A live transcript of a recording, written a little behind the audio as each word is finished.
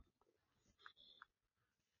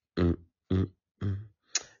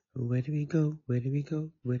Where do we go? Where do we go?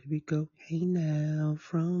 Where do we go? Hey now,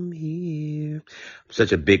 from here. I'm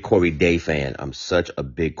such a big Corey Day fan.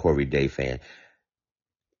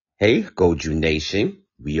 Hey, Goju Nation,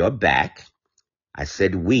 we are back. I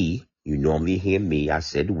said we. You normally hear me. I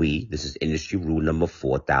said we. This is industry rule number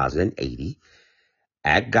 4080.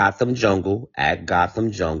 At Gotham Jungle, at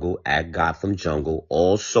Gotham Jungle, at Gotham Jungle,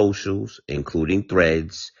 all socials, including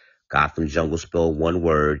threads. Gotham Jungle spelled one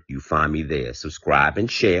word. You find me there. Subscribe and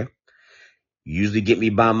share. You usually get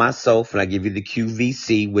me by myself, and I give you the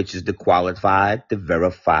QVC, which is the qualified, the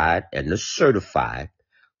verified, and the certified.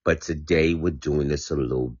 But today we're doing this a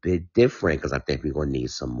little bit different because I think we're going to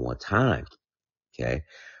need some more time. Okay.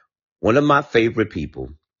 One of my favorite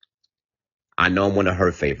people, I know I'm one of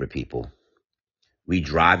her favorite people. We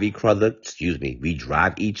drive each other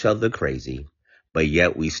crazy, but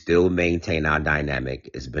yet we still maintain our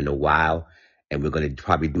dynamic. It's been a while, and we're going to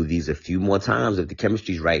probably do these a few more times if the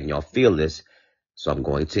chemistry's right and y'all feel this. So I'm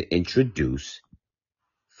going to introduce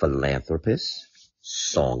philanthropist,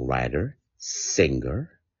 songwriter,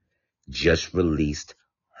 singer, just released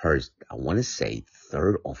her, I want to say,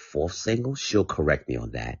 third or fourth single. She'll correct me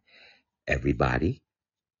on that. Everybody,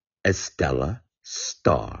 Estella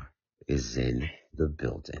Starr is in the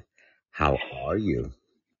building. How are you?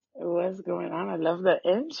 What's going on? I love the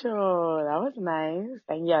intro. That was nice.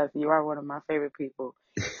 And yes, you are one of my favorite people.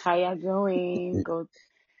 How y'all doing? Go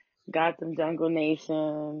Gotham Jungle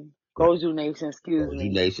Nation. Goju Nation, excuse Goji me.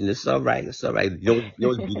 Nation, it's all right. It's all right. You know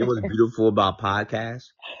what's beautiful about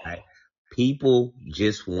podcasts? Right? People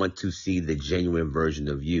just want to see the genuine version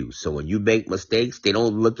of you. So when you make mistakes, they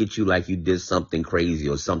don't look at you like you did something crazy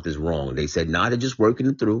or something's wrong. They said, nah, they're just working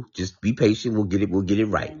it through. Just be patient. We'll get it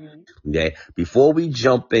right. Mhm. Okay. Before we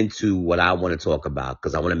jump into what I want to talk about,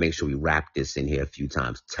 because I want to make sure we wrap this in here a few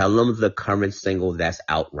times, tell them the current single that's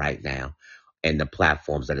out right now and the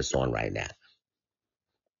platforms that it's on right now.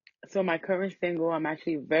 So my current single, I'm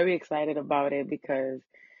actually very excited about it because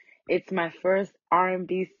it's my first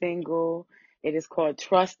R&B single. It is called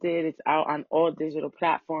Trusted. It's out on all digital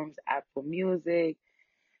platforms, Apple Music,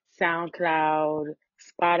 SoundCloud,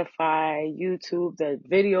 Spotify, YouTube. The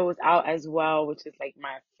video is out as well, which is like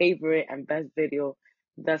my favorite and best video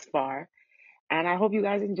thus far. And I hope you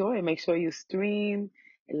guys enjoy it. Make sure you stream,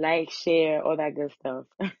 like, share, all that good stuff.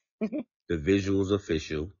 The visuals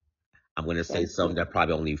official. I'm going to say Thank something you. that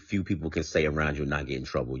probably only a few people can say around you and not get in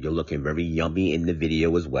trouble. You're looking very yummy in the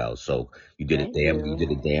video as well. So Thank you you.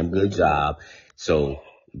 did a damn good job. So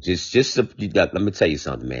let me tell you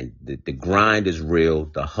something, man. The grind is real.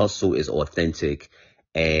 The hustle is authentic,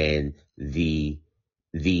 and the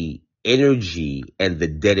energy and the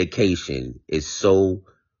dedication is so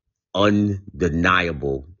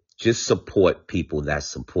undeniable. Just support people that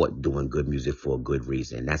support doing good music for a good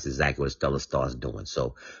reason. That's exactly what Stella Star's doing.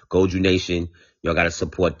 So, Goju Nation, y'all got to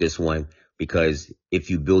support this one because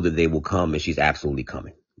if you build it, they will come, and she's absolutely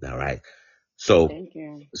coming. All right. So, Thank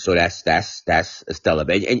you. that's Estella.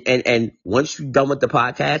 And once you're done with the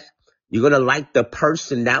podcast, you're gonna like the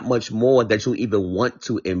person that much more that you'll even want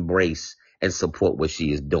to embrace and support what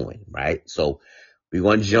she is doing. Right. So we're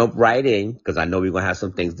gonna jump right in because I know we're gonna have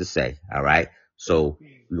some things to say. All right. So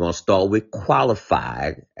we're gonna start with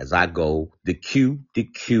qualified as I go the Q, the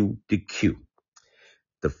Q, the Q.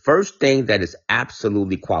 The first thing that is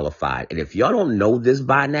absolutely qualified, and if y'all don't know this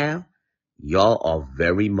by now, y'all are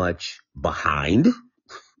very much behind.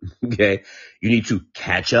 Okay. You need to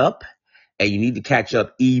catch up, and you need to catch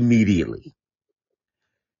up immediately.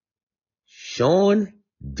 Sean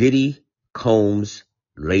Diddy Combs'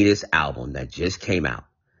 latest album that just came out,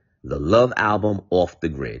 the Love album Off the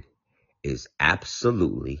Grid, is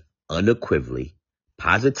absolutely, unequivocally,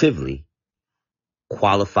 positively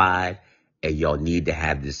qualified, and y'all need to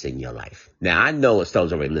have this in your life. Now, I know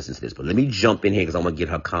Estelle's already listened to this, but let me jump in here because I want to get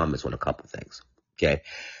her comments on a couple things. Okay.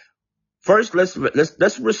 First, let's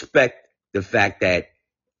respect the fact that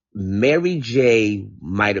Mary J.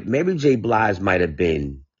 Blige might have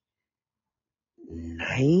been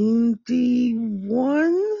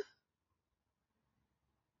 91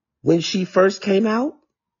 when she first came out.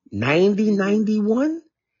 90, Mhm. 91.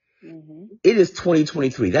 Mhm. It is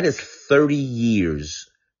 2023. That is 30 years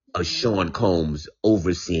of Sean Mhm. Combs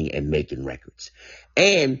overseeing and making records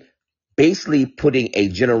and basically putting a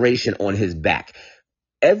generation on his back.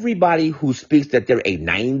 Everybody who speaks that they're a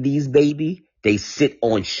 90s baby, they sit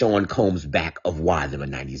on Sean Combs' back of why they're a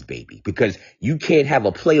 90s baby. Because you can't have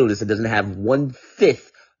a playlist that doesn't have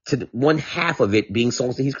 1/5 to 1/2 of it being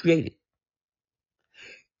songs that he's created.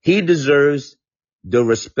 He deserves the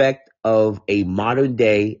respect of a modern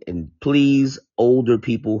day, and please, older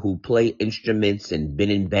people who play instruments and been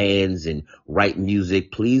in bands and write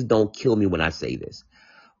music, please don't kill me when I say this.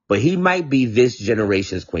 But he might be this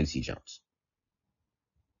generation's Quincy Jones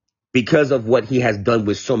because of what he has done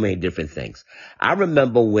with so many different things. I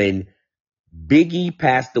remember when Biggie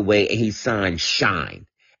passed away and he signed Shine.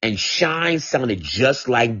 And Shine sounded just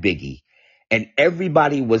like Biggie. And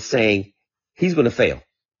everybody was saying, he's going to fail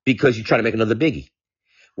because you're trying to make another Biggie.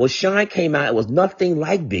 Well, Shine came out, it was nothing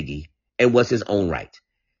like Biggie and was his own right.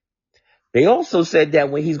 They also said that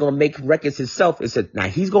when he's going to make records himself, it said, now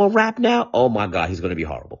he's going to rap now? Oh my God, he's going to be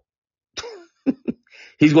horrible.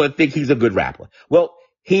 He's going to think he's a good rapper. Well,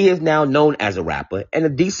 he is now known as a rapper and a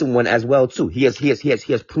decent one as well too. He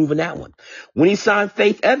has proven that one. When he signed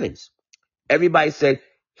Faith Evans, everybody said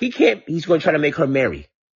he's going to try to make her marry.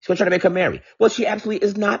 He's going to try to make her marry. Well, she absolutely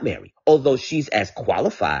is not married, although she's as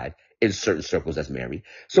qualified in certain circles as Mary.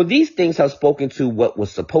 So these things have spoken to what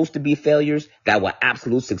was supposed to be failures that were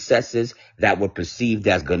absolute successes that were perceived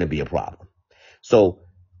as going to be a problem. So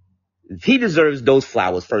he deserves those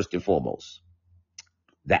flowers first and foremost.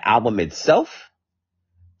 The album itself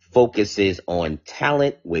focuses on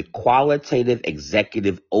talent with qualitative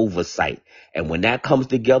executive oversight. And when that comes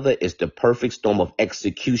together, it's the perfect storm of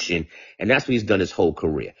execution. And that's what he's done his whole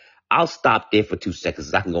career. I'll stop there for 2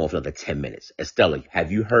 seconds. I can go on for another 10 minutes. Estella,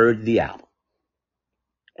 have you heard the album?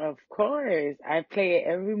 Of course. I play it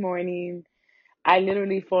every morning. I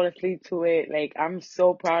literally fall asleep to it. Like, I'm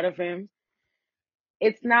so proud of him.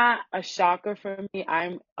 It's not a shocker for me.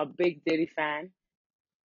 I'm a big Diddy fan,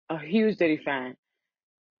 a huge Diddy fan.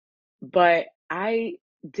 But I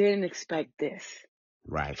didn't expect this.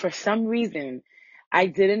 Right. For some reason, I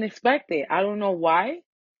didn't expect it. I don't know why.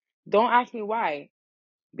 Don't ask me why,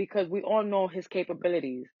 because we all know his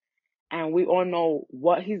capabilities and we all know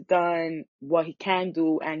what he's done, what he can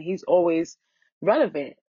do, and he's always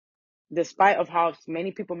relevant. Despite of how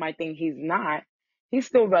many people might think he's not, he's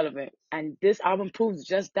still relevant. And this album proves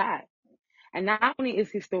just that. And not only is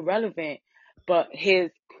he still relevant, but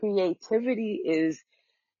his creativity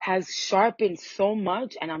has sharpened so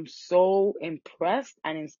much, and I'm so impressed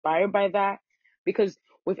and inspired by that, because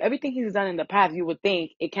with everything he's done in the past, you would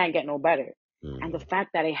think it can't get no better. And the Mm-hmm.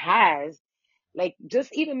 fact that it has, like,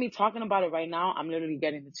 just even me talking about it right now, I'm literally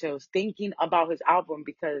getting the chills thinking about his album,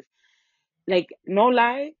 because, like, no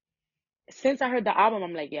lie, since I heard the album,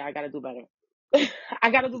 I'm like, yeah, I gotta do better.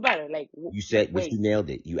 I gotta do better. Like, You said, but you wait. nailed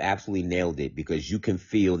it. You absolutely nailed it because you can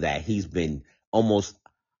feel that he's been almost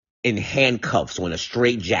in handcuffs on a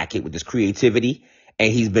straight jacket with his creativity.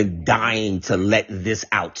 And he's been Mhm. dying to let this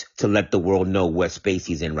out, to let the world know what space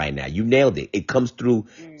he's in right now. You nailed it. Mhm. It comes through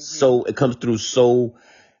so,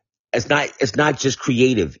 it's not just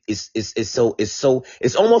creative.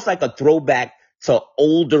 It's almost like a throwback to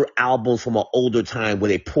older albums from an older time where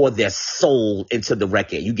they pour their soul into the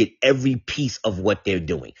record. You get every piece of what they're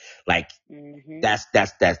doing. Like, Mhm.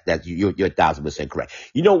 you're 1,000% correct.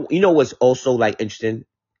 You know what's also like interesting,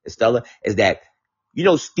 Estella, is that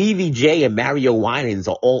Stevie J and Mario Winans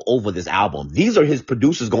are all over this album. These are his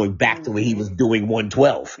producers going back to when he was Mhm. doing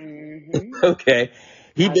 112. Mhm. Okay,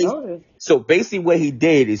 he I bas- noticed. so basically what he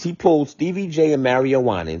did is he pulled Stevie J and Mario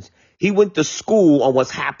Winans. He went to school on what's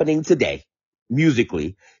happening today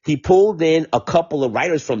musically. He pulled in a couple of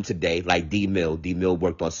writers from today, like D Mill. D Mill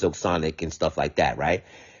worked on Silk Sonic and stuff like that, right?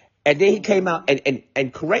 And then he came out Mhm.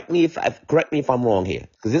 and correct me if I'm wrong here,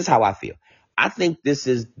 because this is how I feel. I think this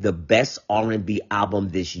is the best R&B album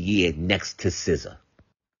this year next to SZA.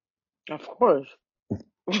 Of course.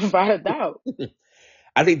 Without a doubt.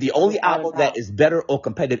 I think the only Without a album that doubt. is better or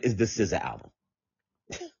competitive is the SZA album.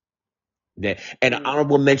 Yeah. And an Mm.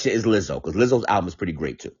 honorable mention is Lizzo, because Lizzo's album is pretty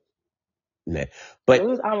great too. Yeah. But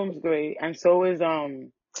Those album's great. And so is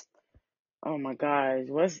oh my gosh,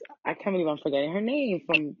 I can't believe I'm forgetting her name,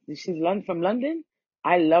 from London.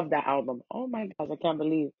 I love that album. Oh my gosh, I can't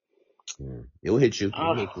believe. it'll hit you.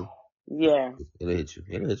 It'll hit you. Oh yeah. It'll hit you.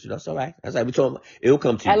 It'll hit you. That's all right. That's all right. It'll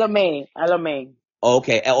come to you. Ella May. Ella May.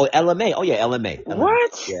 Okay. Oh, LMA. Oh yeah, LMA. LMA.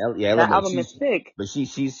 What? Yeah, yeah, That LMA. album is sick. But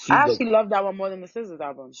she's I the actually love that one more than the Scissors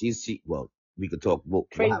album. well, we could talk.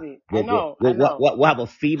 Crazy. I know. I know. We'll have a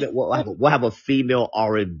female. We'll have a female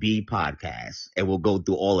R&B podcast, and we'll go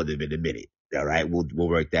through all of them in a minute. All right, we'll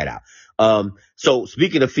work that out. So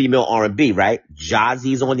speaking of female R&B, right?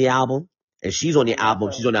 Jazzy's on the album, and she's on I the love album.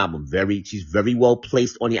 her. She's on the album. She's very well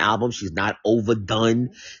placed on the album. She's not overdone.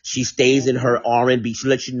 Mhm. She stays in her Mhm. R&B. She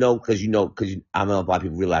lets you know because I don't know if a lot of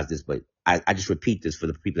people realize this, but I just repeat this for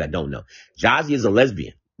the people that don't know. Jazzy is a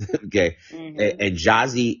lesbian. Okay. Mhm. And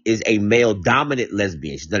Jazzy is a male dominant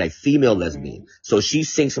lesbian. She's not a female lesbian. Mhm. So she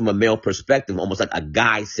sings from a male perspective, almost like a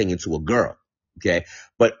guy singing to a girl. Okay.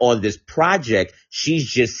 But on this project, she's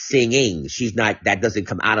just singing. She's not, that doesn't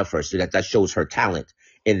come out of her. So that shows her talent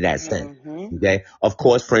in that sense. Mm-hmm. Okay. Of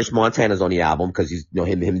course, French Montana's on the album because he's,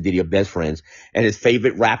 him and Diddy are best friends, and his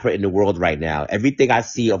favorite rapper in the world right now. Everything I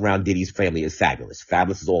see around Diddy's family is Fabulous.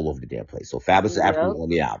 Fabulous is all over the damn place. So Fabulous is Yep. absolutely on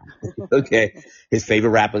the album. Okay. His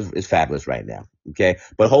favorite rapper is Fabulous right now. Okay.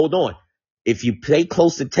 But hold on. If you pay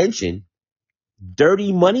close attention,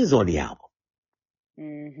 Dirty Money's on the album.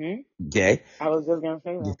 Mm-hmm. Okay. I was just gonna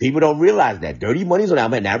say that. People don't realize that. Dirty Money's on the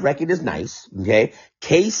album, and that record is nice. Okay.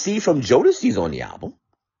 KC from Jodeci's on the album.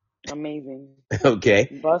 Amazing. Okay.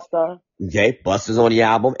 Busta. Okay. Busta's on the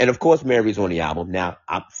album. And of course, Mary's on the album. Now,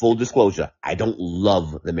 full disclosure, I don't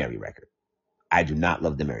love the Mary record. I do not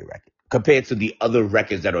love the Mary record compared to the other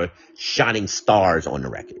records that are shining stars on the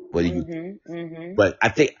record. Mm-hmm. Mm-hmm. But I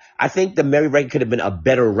think the Mary record could have been a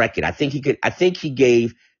better record. I think he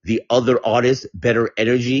gave the other artists better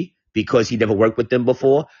energy because he never worked with them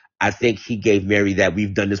before. I think he gave Mary that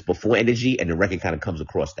we've done this before energy, and the record kind of comes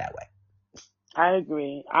across that way. I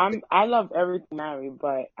agree. I love everything Mary,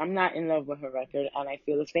 but I'm not in love with her record, and I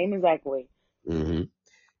feel the same exact way. Mm-hmm.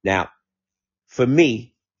 Now, for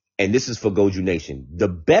me, and this is for Goju Nation, the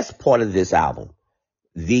best part of this album,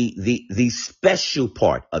 the special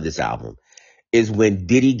part of this album, is when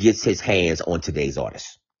Diddy gets his hands on today's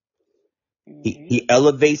artists. Mm-hmm. He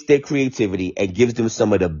elevates their creativity and gives them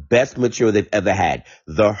some of the best material they've ever had.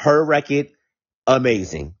 The Her record,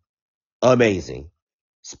 amazing. Amazing. The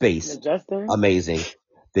Space, Justin. amazing.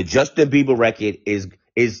 The Justin Bieber record is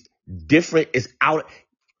different. It's out.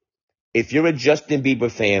 If you're a Justin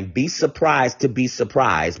Bieber fan, be surprised to be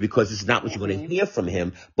surprised because it's not what you're going to Mm-hmm. hear from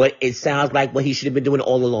him, but it sounds like what he should have been doing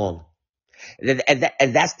all along.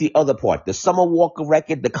 And that's the other part. The Summer Walker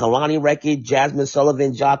record, the Kalani record, Jasmine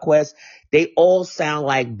Sullivan, Jacquez, they all sound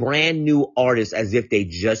like brand new artists as if they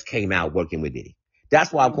just came out working with Diddy.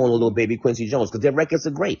 That's why I'm calling a little Mm-hmm. baby Quincy Jones, because their records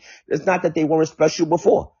are great. It's not that they weren't special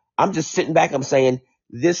before. I'm just sitting back, I'm saying,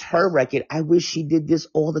 this Her record, I wish she did this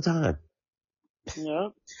all the time.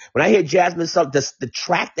 Yep. When I hear Jasmine Sullivan, the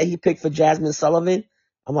track that he picked for Jasmine Sullivan,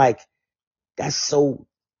 I'm like, that's so,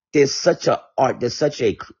 there's such a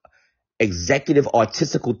executive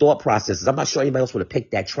artistical thought processes. I'm not sure anybody else would have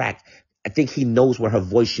picked that track. I think he knows where her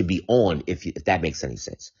voice should be on, if that makes any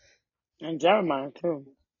sense. And Jeremiah too.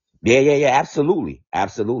 Yeah. Absolutely.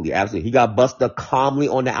 He got Busta calmly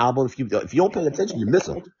on the album. If you don't pay attention, you miss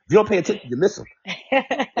him. If you don't pay attention, you miss him.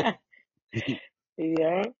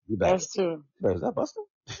 Yeah, You better. that's true. Is that Busta?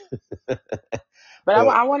 But But,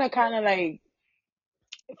 I want to kind of like,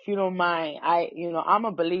 if you don't mind, I'm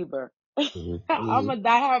a believer. I'm mhm. a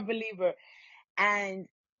diehard believer, and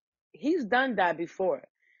he's done that before.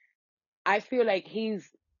 I feel like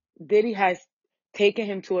Diddy has taken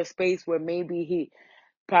him to a space where maybe he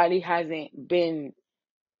probably hasn't been.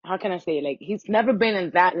 How can I say? Like he's never been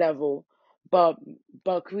in that level, but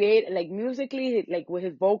create like musically, like with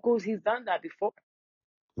his vocals, he's done that before.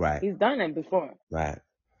 Right, He's done it before. right,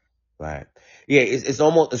 right. Yeah, it's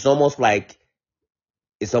almost like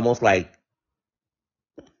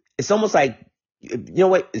you know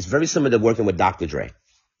what? It's very similar to working with Dr. Dre.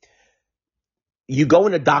 You go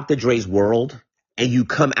into Dr. Dre's world and you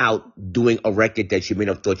come out doing a record that you may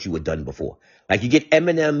not have thought you had done before. Like you get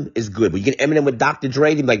Eminem is good, but you get Eminem with Dr.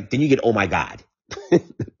 Dre, then you get Oh My God.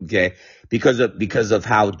 Okay. Because of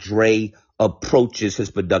how Dre approaches his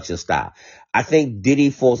production style. I think Diddy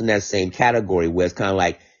falls in that same category where it's kind of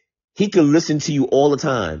like he can listen to you all the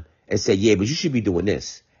time and say, yeah, but you should be doing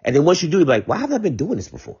this. And then once you do, you're like, why haven't I been doing this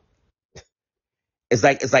before? Yeah.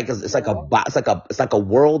 It's like a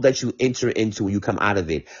world that you enter into when you come out of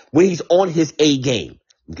it. When he's on his A game.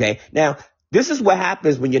 Okay. Now, this is what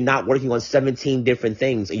happens when you're not working on 17 different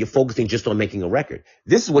things and you're focusing just on making a record.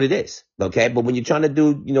 This is what it is. Okay. But when you're trying to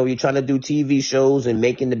do, you're trying to do TV shows and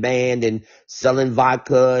making the band and selling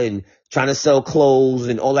vodka and trying to sell clothes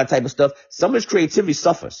and all that type of stuff, some of his creativity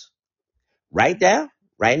suffers. Right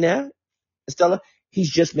now, Stella,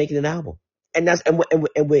 he's just making an album. And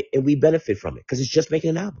we benefit from it because he's just making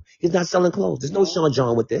an album. He's not selling clothes. There's no No. Sean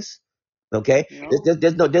John with this. Okay. No.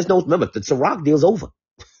 There's no, remember, the Ciroc deal's over.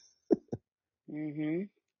 Mhm.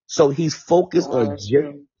 So he's focused Wow, on that's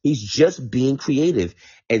true. he's just being creative.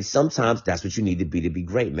 And sometimes that's what you need to be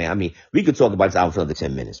great, man. I mean, we could talk about this album for another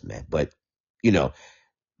 10 minutes, man. But, you know,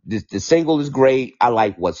 the single is great. I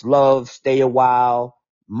like What's Love, Stay a While,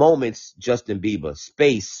 Moments, Justin Bieber,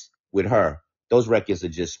 Space with Her. Those records are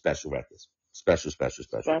just special records. Special. Special.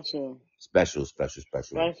 Special.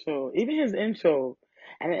 Special. Even his intro.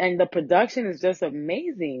 And the production is just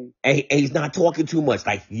amazing. And he's not talking too much.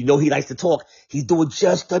 Like, he likes to talk. He's doing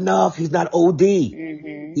just enough. He's not OD.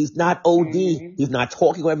 Mhm. He's not OD. Mhm. He's not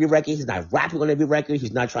talking on every record. He's not rapping on every record.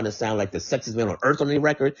 He's not trying to sound like the sexiest man on earth on any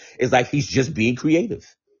record. It's like he's just being creative.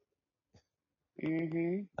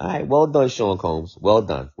 Mhm. All right, well done, Sean Combs. Well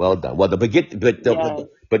done, well done. Well done. Yes.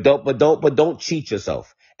 But don't cheat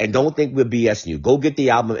yourself, and don't think we're BSing you. Go get the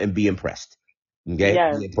album and be impressed. Okay,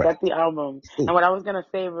 Yes. be impressed. Get the album. And what I was gonna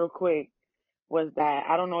say real quick was that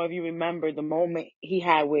I don't know if you remember the moment he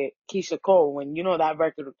had with Keisha Cole when you know that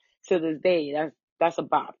record to this day. That's a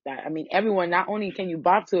bop. That I mean, everyone not only can you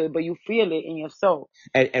bop to it, but you feel it in your soul.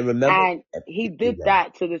 And remember, And he did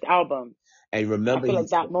that to this album. and I remember feel he like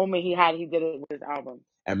that moment he did it with his album.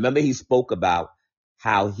 And remember, he spoke about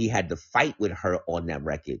how he had to fight with her on that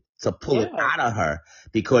record to pull it Yes. out of her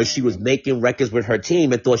because she was Mhm. making records with her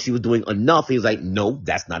team and thought she was doing enough. He was like, no,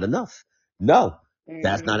 that's not enough. No,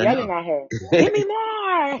 that's Mhm. not Yelling enough. at her, "Give me more."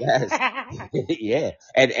 Yes. Yeah.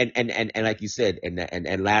 And like you said,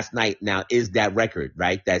 and last night now is that record,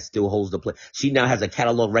 right? That still holds the place. She now has a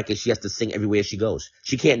catalog record. She has to sing everywhere she goes.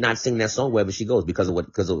 She can't not sing that song wherever she goes because of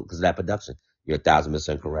that production. You're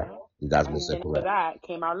 1,000% correct. Yeah. 1,000% And after correct. that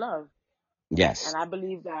came Our Love. Yes. And I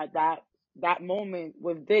believe that moment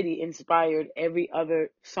with Diddy inspired every other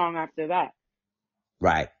song after that.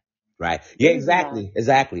 Right. Right. Yeah, Crazy man.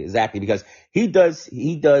 exactly. Because he does,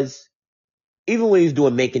 even when he's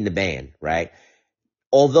doing making the band, right?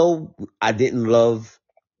 Although I didn't love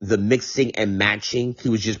the mixing and matching, he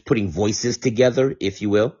was just putting voices together, if you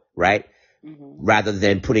will, right? Mhm. Rather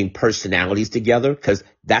than putting personalities together, because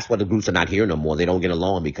that's what the groups are not here no more. They don't get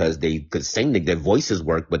along because they could sing, their voices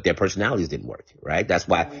work, but their personalities didn't work, right? That's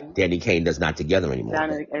why Mhm. Danny Kane does not together anymore.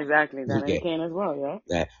 But Exactly. Danny yeah, Kane as well. Yeah.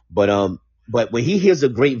 yeah. But when he hears a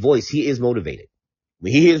great voice, he is motivated.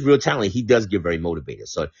 When he hears real talent, he does get very motivated.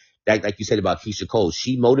 So that, like you said about Keisha Cole,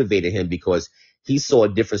 she motivated him because he saw a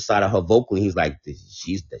different side of her vocally. He's like,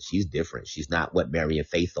 she's different. She's not what Mary and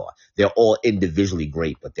Faith are. They're all individually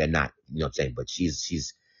great, but they're not. You know what I'm saying? But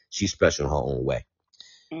she's special in her own way.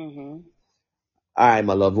 Mhm. All right,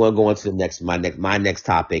 my love. We're going to the my next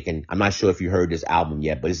topic, and I'm not sure if you heard this album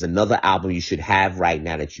yet, but it's another album you should have right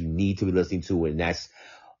now that you need to be listening to, and that's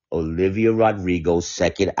Olivia Rodrigo's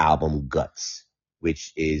second album, Guts,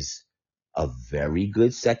 which is a very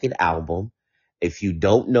good second album. If you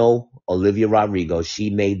don't know Olivia Rodrigo, she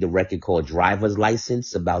made the record called Driver's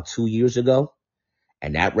License about 2 years ago.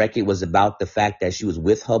 And that record was about the fact that she was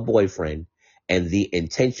with her boyfriend and the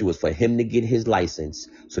intention was for him to get his license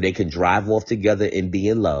so they can drive off together and be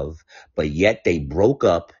in love. But yet they broke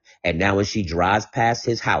up. And now when she drives past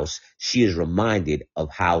his house, she is reminded of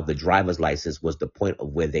how the driver's license was the point of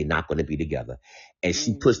where they're not going to be together. And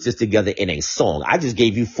she puts Mhm. this together in a song. I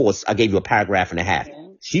gave you a paragraph and a half. Yeah.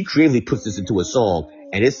 She creatively puts this into a song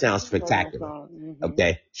and it sounds Love that spectacular. song. Mhm.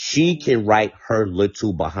 Okay. She can Mhm. write her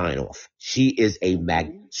little behind off. She is a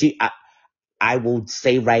Mhm. I will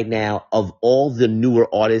say right now, of all the newer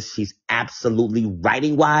artists, she's absolutely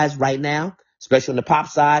writing wise right now, especially on the pop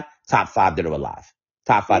side, top five that are alive.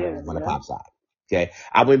 Top She five that are is. alive on the Yeah. pop side. Okay.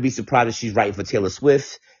 I wouldn't be surprised if she's writing for Taylor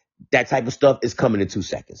Swift. That type of stuff is coming in 2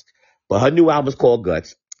 seconds. But her new album is called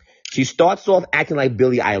Guts. She starts off acting like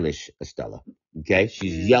Billie Eilish, Estella. Okay.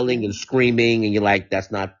 She's yelling and Mhm. screaming, and you're like,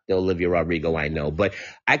 that's not the Olivia Rodrigo I know. But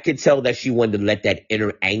I could tell that she wanted to let that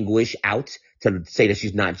inner anguish out to say that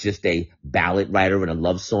she's not just a ballad writer and a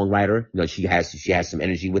love song writer. She has some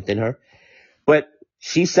energy within her. But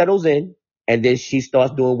she settles in and then she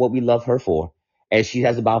starts doing what we love her for. And she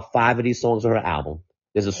has about 5 of these songs on her album.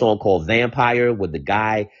 There's a song called Vampire where the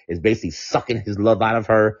guy is basically sucking his love out of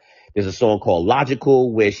her. There's a song called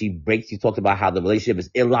Logical where she talks about how the relationship is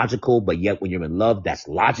illogical, but yet when you're in love, that's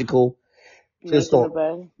logical. So the Making the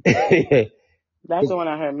song, bed. That's the one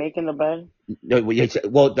I heard. Making the bed.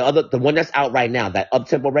 well, the one that's out right now, that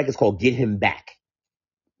up-tempo record is called Get Him Back.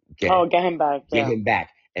 Okay. Oh, get him back. Get Yeah. Him Back.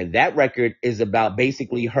 And that record is about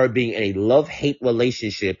basically her being in a love-hate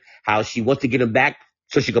relationship, how she wants to get him back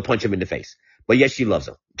so she can punch him in the face. But yes, she loves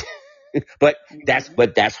him. But that's Mhm.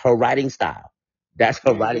 but that's her writing style. That's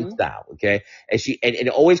her writing Mhm. style. Okay. And it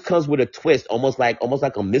always comes with a twist, almost like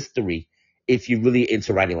a mystery if you're really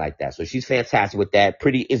into writing like that. So she's fantastic with that.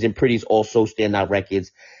 Pretty Isn't Pretty's also standout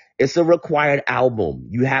records. It's a required album.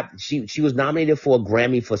 She was nominated for a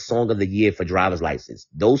Grammy for Song of the Year for Driver's License.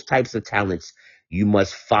 Those types of talents you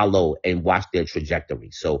must follow and watch their trajectory.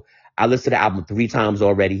 So I listened to the album 3 times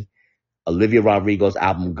already. Olivia Rodrigo's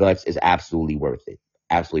album Guts is absolutely worth it.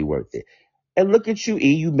 Absolutely worth it. And look at you,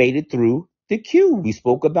 E. You made it through the queue. We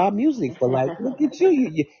spoke about music for like, look at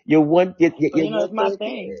you. You're one. You're Well, one it's my third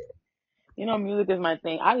thing. there. music is my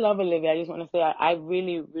thing. I love Olivia. I just want to say I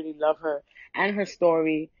really, really love her and her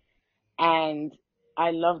story. And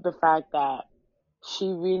I love the fact that she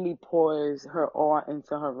really pours her all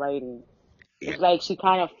into her writing. Yeah, It's like she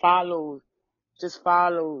kind of just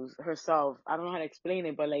follows herself. I don't know how to explain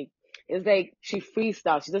it, but like, it's like she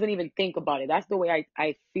freestyles. She doesn't even think about it. That's the way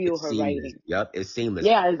I feel it's her seamless. writing. Yep, it's seamless.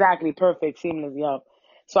 Yeah, exactly. Perfect. Seamless. Yup.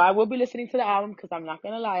 So I will be listening to the album because I'm not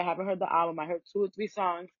gonna lie, I haven't heard the album. I heard 2 or 3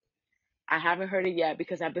 songs. I haven't heard it yet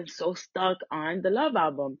because I've been so stuck on the Love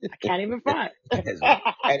album. I can't even front. That's right.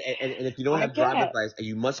 And if you don't I have driver's can't. license,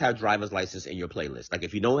 you must have driver's license in your playlist. Like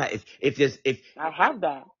if you don't have, if there's, if I have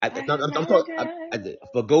that. I, I I'm, have I'm my talking drive.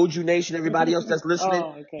 for Goju Nation, everybody else that's listening,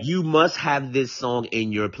 Oh, okay. you must have this song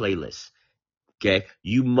in your playlist. Okay,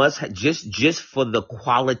 you must just for the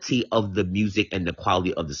quality of the music and the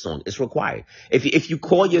quality of the song. It's required. If you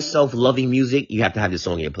call Mhm. yourself loving music, you have to have this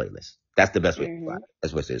song in your playlist. That's the best way to describe Mhm. it.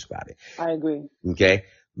 That's the best way to describe it. I agree. Okay,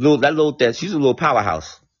 that she's a little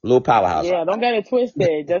powerhouse. Little powerhouse. Yeah, don't get it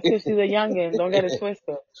twisted. Just because she's a youngin', don't get it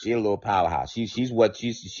twisted. She's a little powerhouse. She's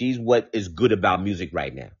what is good about music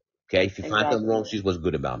right now. Okay, if you find something Exactly. wrong, she's what's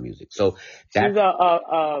good about music. So She's that's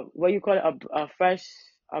a what you call it, a fresh,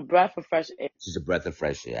 a breath of fresh air. she's a breath of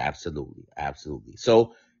fresh air. Absolutely, absolutely.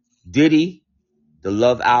 So Diddy, the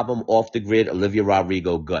Love album, Off the Grid, Olivia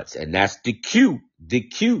Rodrigo, Guts, and that's the Q, the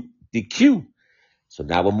Q, the Q. So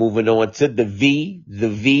now we're moving on to the V, the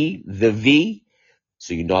V, the V.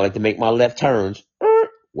 So you know I like to make my left turns.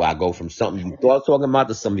 Where I go from something you thought talking about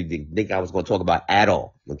to something you didn't think I was going to talk about at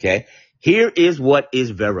all. Okay. Here is what is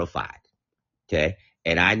verified. Okay.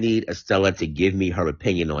 And I need Estella to give me her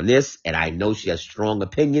opinion on this. And I know she has strong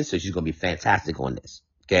opinions, so she's going to be fantastic on this.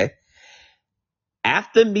 Okay.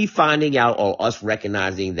 After me finding out or us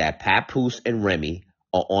recognizing that Papoose and Remy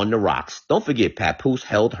are on the rocks, don't forget Papoose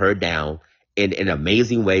held her down in an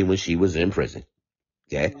amazing way when she was in prison.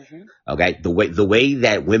 Okay. Mhm. Okay. The way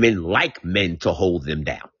that women like men to hold them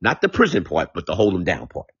down, not the prison part, but the hold them down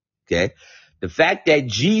part. Okay. The fact that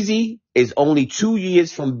Jeezy is only 2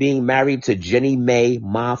 years from being married to Jenny Mae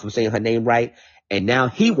Ma, if I'm saying her name right, and now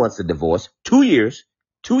he Mhm. wants a divorce. 2 years,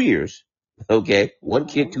 2 years. Okay. One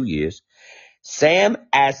kid, Mhm. 2 years. Sam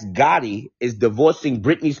Asghari is divorcing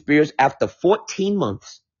Britney Spears after 14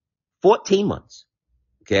 months. 14 months.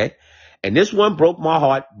 Okay. And this one broke my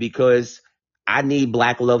heart because I need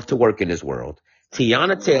black love to work in this world.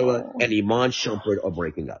 Tiana Taylor No. and Iman Shumpert are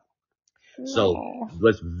breaking up. So No.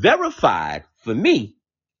 what's verified for me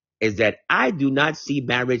is that I do not see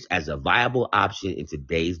marriage as a viable option in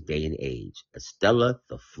today's day and age. Estella,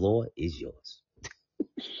 the floor is yours.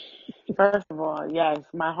 First of all, yes,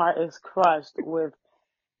 my heart is crushed with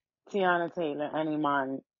Tiana Taylor and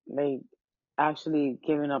Iman, like, actually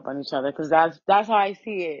giving up on each other, because that's how I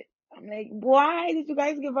see it. I'm like, why did you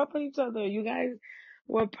guys give up on each other? You guys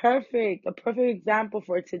were perfect, a perfect example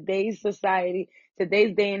for today's society,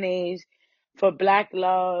 today's day and age, for black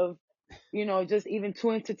love. Just even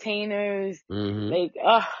two entertainers. Mm-hmm. Like,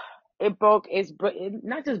 it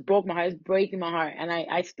not just broke my heart, it's breaking my heart, and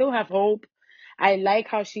I still have hope. I like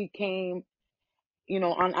how she came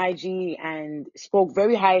on IG and spoke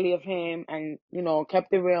very highly of him and,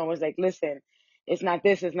 kept it real and was like, listen, it's not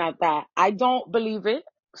this, it's not that. I don't believe it.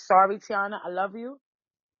 Sorry, Tiana. I love you.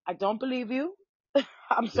 I don't believe you.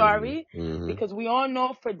 I'm sorry. Mm-hmm. Because we all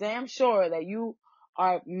know for damn sure that you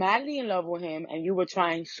are madly in love with him and you were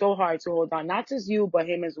trying so hard to hold on, not just you, but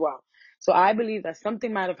him as well. So I believe that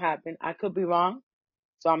something might have happened. I could be wrong.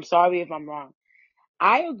 So I'm sorry if I'm wrong.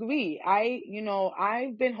 I agree.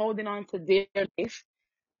 I've been holding on to dear life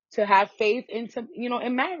to have faith in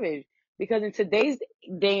marriage, because in today's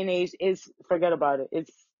day and age, it's forget about it.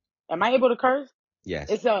 It's am I able to curse? Yes.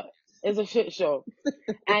 It's a shit show,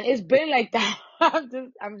 and it's been like that. I'm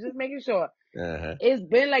just making sure Uh-huh. it's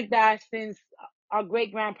been like that since our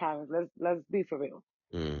great grandparents. Let's be for real.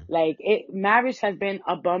 Mm. Like, marriage has been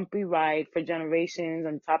a bumpy ride for generations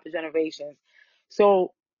on top of generations.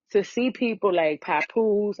 So to see people like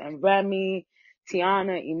Papoose and Remy,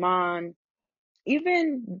 Tiana, Iman,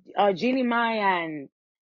 even Jeannie Mai and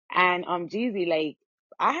Jeezy, like,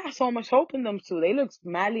 I have so much hope in them too. They look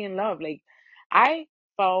madly in love. Like, I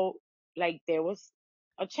felt like there was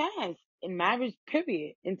a chance in marriage,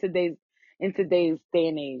 period, in today's day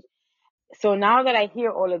and age. So now that I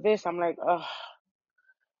hear all of this, I'm like, oh,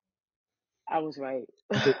 I was right.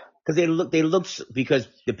 Because because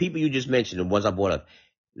the people you just mentioned, the ones I brought up,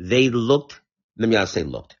 they looked, let me not say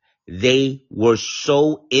looked, they were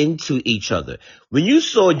so into each other. When you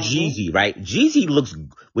saw Mhm. Jeezy, right? Jeezy looks,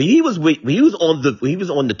 when he was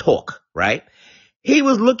on the talk, right? He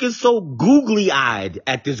was looking so googly eyed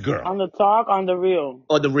at this girl. On the talk, on the real.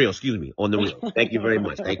 On the real, excuse me, on the real. Thank you very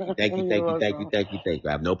much. Thank you, thank you, You're thank you, thank you, welcome. thank you, thank you.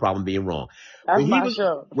 I have no problem being wrong. That's When he my was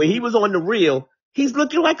show. when he was on the real, he's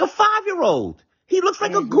looking like a 5-year-old. He looks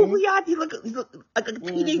like a Mhm. googly eyed. He look like a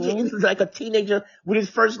teenager. Mhm. He's like a teenager with his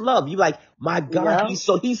first love. You like, my God, Yeah.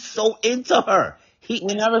 he's so into her. He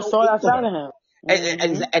We is never so saw that into side her. of him.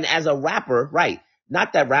 And, Mhm. and as a rapper, right?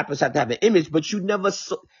 Not that rappers have to have an image, but you never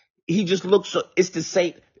saw. He just looks so. It's the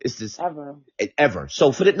same. It's this Ever. ever.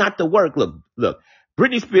 So for it not to work, look.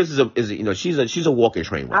 Britney Spears she's a walking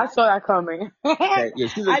train wreck. I saw that coming. Okay, yeah, I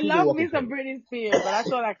she's a love walking me train some wreck. Britney Spears, but I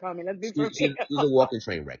saw that coming. Let's be for She's a real. walking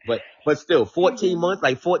train wreck. But still, 14 Mhm. months,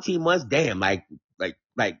 like 14 months, damn, like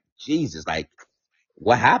Jesus, like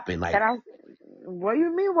what happened? Can Like, I? What do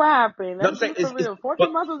you mean? What happened? no, I'm Let's saying be for real. but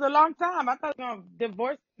 14 months was a long time. I thought you were gonna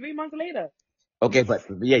divorce 3 months later. okay, but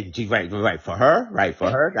yeah, she's right for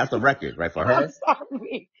her, that's a record, right for I'm her,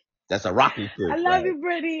 sorry. that's a rocking I chick, love right? you,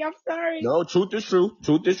 Brittany. I'm sorry. No, truth is true.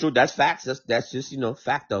 Truth is true. That's facts. That's just,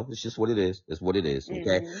 fact though. It's just what it is. It's what it is.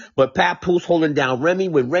 Okay. Mhm. But Papoose holding down Remy.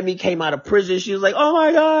 When Remy came out of prison, she was like, "Oh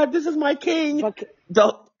my God, this is my king." But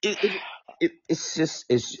The, it's just,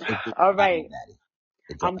 it's just all daddy, right, daddy.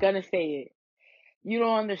 It's all I'm gonna say it. You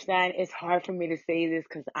don't understand. It's hard for me to say this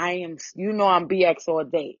because I am. You know, I'm BX all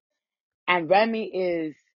day, and Remy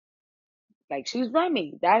is like she's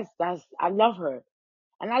Remy. That's. I love her.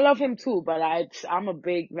 And I love him too, but I'm a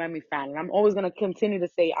big Remy fan, and I'm always gonna continue to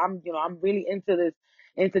say I'm really into this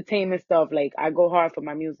entertainment stuff. Like I go hard for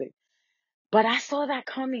my music, but I saw that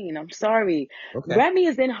coming. I'm sorry. okay. Remy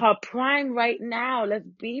is in her prime right now. Let's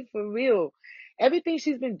be for real. Everything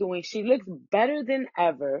she's been doing, she looks better than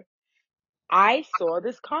ever. I saw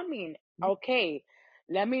this coming. Okay,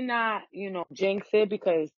 let me not jinx it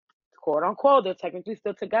because quote unquote they're technically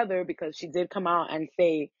still together because she did come out and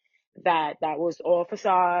say that that was all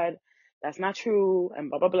facade. That's not true and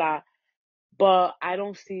blah blah blah. But I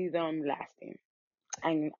don't see them lasting.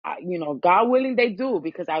 And God willing, they do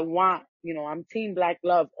because I want I'm Team Black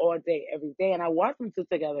Love all day, every day, and I want them to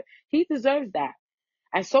together. He deserves that,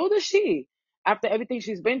 and so does she after everything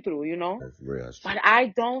she's been through. That's real. That's But true.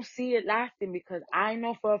 I don't see it lasting because I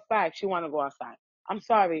know for a fact she want to go outside. I'm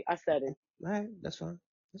sorry, I said it. All right. That's fine.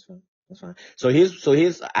 That's fine. That's fine. So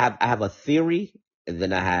here's, I have a theory and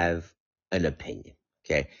then I have an opinion.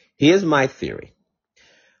 Okay. Here's my theory.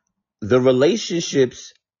 The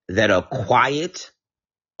relationships that are quiet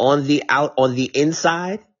on the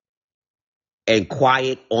inside and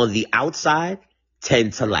quiet on the outside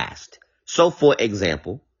tend to last. So for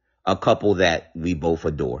example, a couple that we both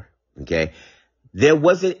adore, okay? There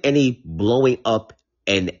wasn't any blowing up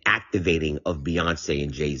and activating of Beyonce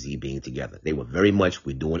and Jay-Z being together. They were very much,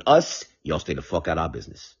 we're doing us, y'all stay the fuck out of our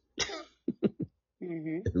business.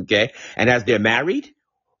 Mhm. Okay? And as they're married,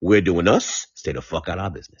 we're doing us, stay the fuck out of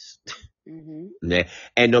our business. Mhm. Okay?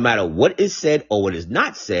 And no matter what is said or what is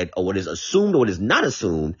not said or what is assumed or what is not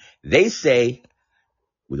assumed, they say,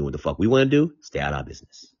 we're doing what the fuck we want to do, stay out of our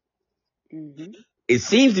business. Mhm. It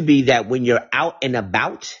seems to be that when you're out and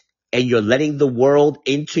about and you're letting the world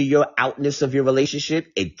into your outness of your relationship,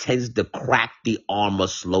 it tends to crack the armor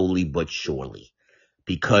slowly but surely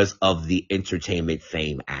because of the entertainment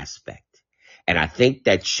fame aspect. And I think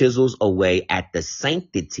that chisels away at the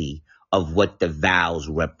sanctity of what the vows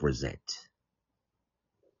represent.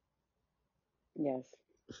 Yes,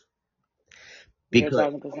 you're a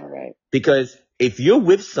Because, 1000% right. because if you're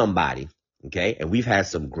with somebody, okay, and we've had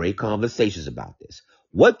some great conversations about this,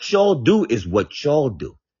 what y'all do is what y'all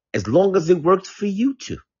do, as long as it works for you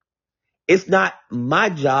two. It's not my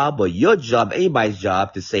job or your job, anybody's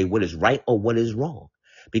job to say what is right or what is wrong.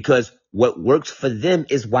 Because what works for them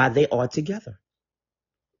is why they are together.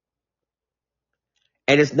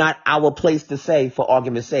 And it's not our place to say, for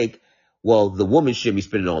argument's sake, well, the woman shouldn't be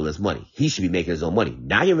spending all this money. He should be making his own money.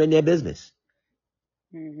 Now you're in their business.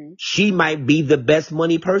 Mhm. She might be the best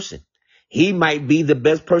money person. He might be the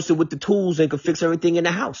best person with the tools and can fix everything in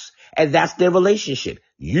the house. And that's their relationship.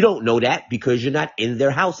 You don't know that because you're not in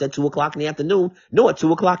their house at 2 o'clock in the afternoon, nor at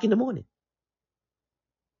 2 o'clock in the morning.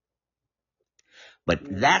 But Yeah.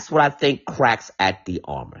 that's what I think cracks at the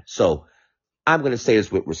armor. So I'm going to say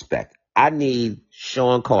this with respect. I need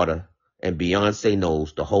Sean Carter and Beyonce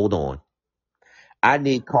Knowles to hold on. I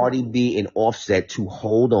need Cardi B and Offset to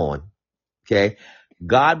hold on. Okay.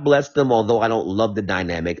 God bless them, although I don't love the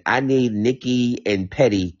dynamic. I need Nicki and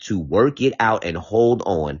Petty to work it out and hold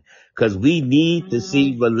on because we need to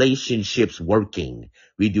see Mhm. relationships working.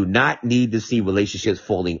 We do not need to see relationships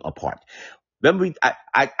falling apart. Remember,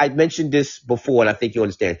 I mentioned this before, and I think you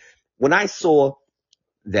understand. When I saw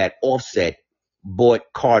that Offset bought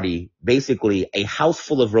Cardi basically a house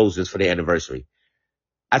full of roses for their anniversary.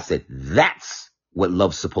 I said, that's what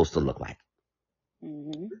love's supposed to look like.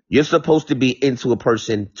 Mm-hmm. You're supposed to be into a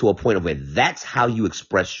person to a point of where that's how you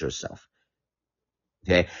express yourself.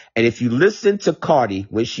 Okay. And if you listen to Cardi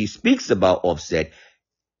when she speaks about Offset,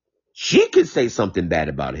 she can say something bad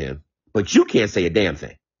about him, but you can't say a damn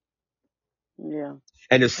thing. Yeah.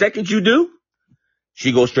 And the second you do,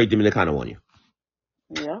 she goes straight Dominicano on you.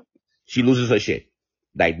 Yeah. She loses her shit.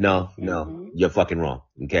 Like, no, Mm-hmm. you're fucking wrong.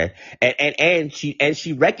 Okay. And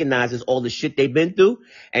she recognizes all the shit they've been through,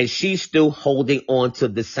 and she's still holding on to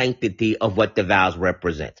the sanctity of what the vows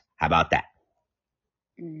represent. How about that?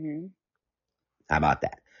 Mm-hmm. How about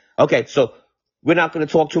that? Okay, so we're not going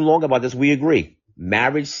to talk too long about this. We agree.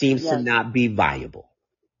 Marriage seems to Yes. not be viable.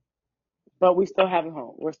 But we still having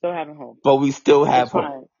hope. We're still having hope. But we still have It's hope.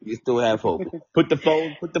 fine. We still have hope. Put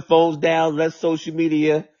the phones down, less social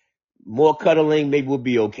media, more cuddling, maybe we'll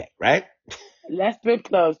be okay, right? Less strip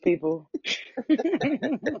clubs, people.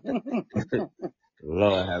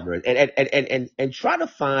 Lord have mercy. And try to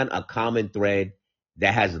find a common thread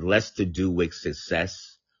that has less to do with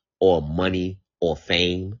success or money or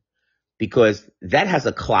fame, because that has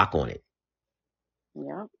a clock on it.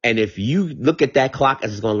 Yeah. And if you look at that clock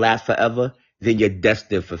as it's going to last forever, then you're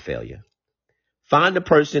destined for failure. Find the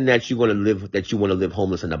person that you want to live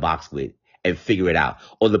homeless in a box with and figure it out.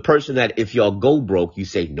 Or the person that if y'all go broke, you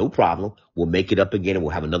say, no problem, we'll make it up again and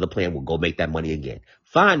we'll have another plan. We'll go make that money again.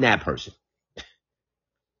 Find that person.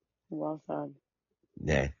 Well said.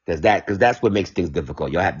 Yeah, because that's what makes things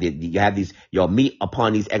difficult. Y'all meet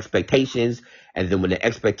upon these expectations, and then when the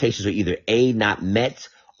expectations are either A, not met,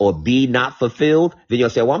 or B, not fulfilled, then you'll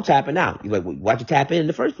say, well, I'm tapping out. You're like, well, why'd you tap in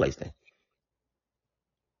the first place then?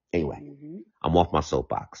 Anyway, Mm-hmm. I'm off my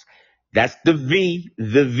soapbox. That's the V.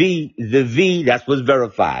 That's what's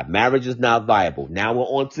verified. Marriage is not viable. Now we're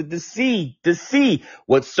on to the C. The C.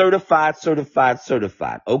 What's certified.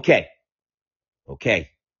 Okay.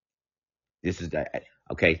 This is that.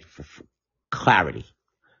 Okay. For clarity.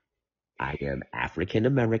 I am African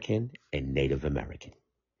American and Native American.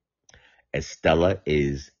 Estella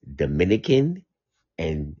is Dominican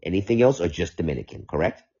and anything else or just Dominican,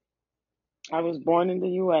 correct? I was born in the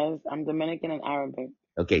U.S. I'm Dominican and Arabic.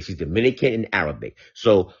 Okay, she's Dominican and Arabic.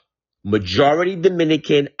 So majority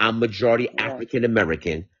Dominican, I'm majority Yes. African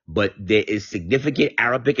American, but there is significant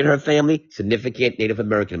Arabic in her family, significant Native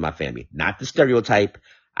American in my family. Not the stereotype.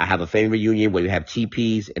 I have a family reunion where we have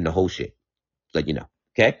TPs and the whole shit. Let you know.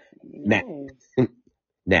 Okay? Now, Nice.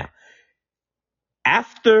 now,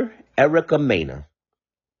 after Erica Mena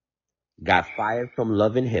got fired from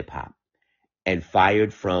Love and Hip Hop and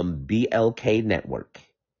fired from BLK Network,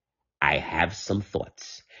 I have some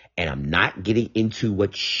thoughts. And I'm not getting into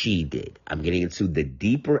what she did. I'm getting into the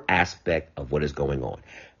deeper aspect of what is going on.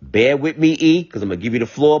 Bear with me, E, because I'm going to give you the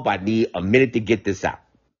floor, but I need a minute to get this out.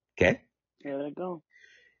 Okay? Here we go.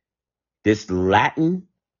 This Latin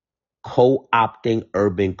co-opting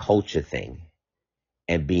urban culture thing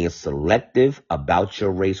and being selective about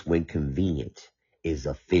your race when convenient is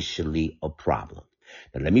officially a problem.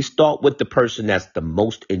 Now, let me start with the person that's the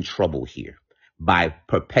most in trouble here by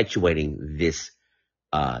perpetuating this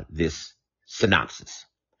synopsis.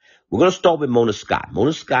 We're going to start with Mona Scott.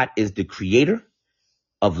 Mona Scott is the creator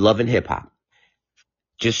of Love and Hip Hop.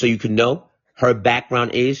 Just so you can know, her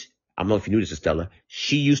background is, I don't know if you knew this, Estella,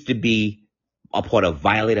 she used to be a part of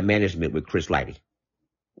Violator Management with Chris Lighty.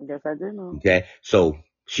 Guess I did know. Okay. So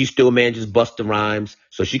she still manages Busta Rhymes.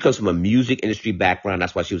 So she comes from a music industry background.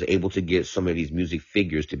 That's why she was able to get some of these music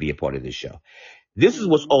figures to be a part of this show. This is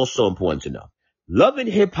what's Mm-hmm. also important to know. Love and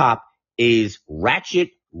Hip Hop is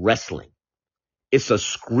ratchet wrestling. It's a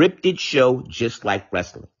scripted show just like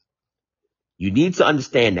wrestling. You need to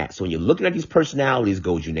understand that. So when you're looking at these personalities,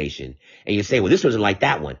 Goju Nation, and you say, well, this wasn't like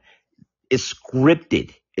that one. It's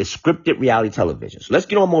scripted. It's scripted reality television. So let's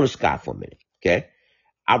get on Mona Scott for a minute. Okay.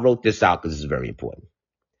 I wrote this out because this is very important.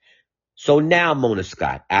 So now, Mona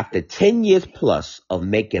Scott, after 10 years plus of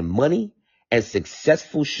making money and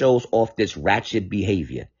successful shows off this ratchet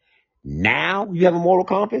behavior, now you have a moral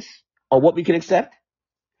compass on what we can accept?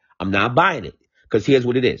 I'm not buying it because here's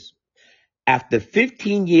what it is. After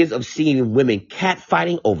 15 years of seeing women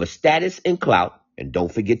catfighting over status and clout, and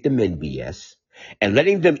don't forget the men BS, and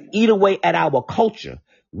letting them eat away at our culture,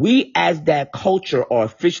 we as that culture are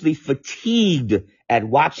officially fatigued at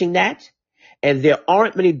watching that. And there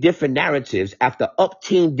aren't many different narratives after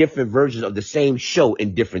upteen different versions of the same show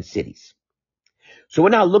in different cities. So we're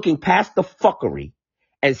now looking past the fuckery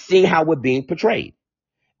and seeing how we're being portrayed.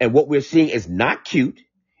 And what we're seeing is not cute.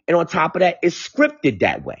 And on top of that, it's scripted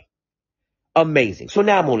that way. Amazing. So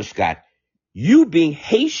now, Mona Scott, You being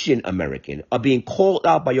Haitian American are being called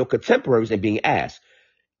out by your contemporaries and being asked,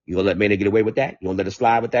 you gonna let Maynard get away with that? You gonna let it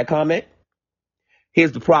slide with that comment?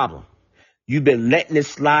 Here's the problem. You've been letting it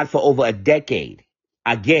slide for over a decade.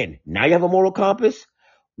 Again, now you have a moral compass?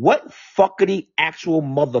 What fuckity actual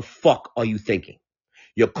motherfuck are you thinking?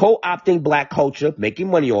 You're co-opting black culture, making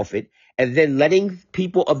money off it, and then letting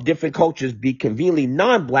people of different cultures be conveniently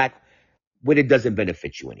non-black when it doesn't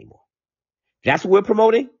benefit you anymore. That's what we're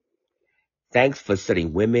promoting? Thanks for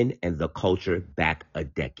setting women and the culture back a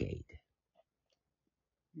decade.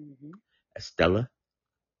 Mm-hmm. Estella,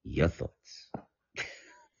 your thoughts.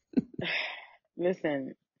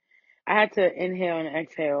 Listen, I had to inhale and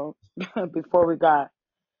exhale before we got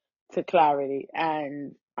to clarity,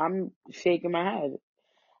 and I'm shaking my head.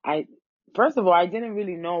 I First of all, I didn't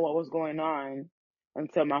really know what was going on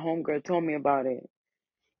until my homegirl told me about it.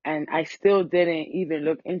 And I still didn't even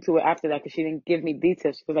look into it after that because she didn't give me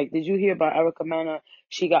details. She was like, "Did you hear about Erica Mena?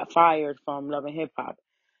 She got fired from Love and Hip Hop."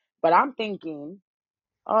 But I'm thinking,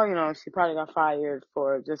 oh, she probably got fired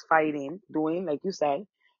for just fighting, doing, like you said,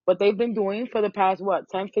 what they've been doing for the past, what,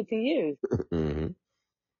 10, 15 years. Mm-hmm.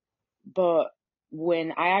 But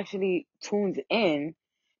when I actually tuned in,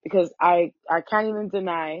 because I can't even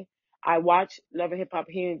deny, I watch Love and Hip Hop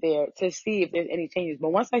here and there to see if there's any changes. But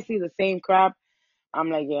once I see the same crap, I'm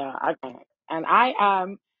like, yeah, I can't. And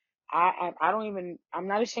I don't even, I'm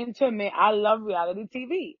not ashamed to admit, I love reality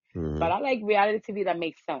TV. Mm-hmm. But I like reality TV that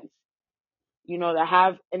makes sense, that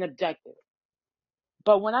have an objective.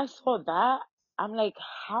 But when I saw that, I'm like,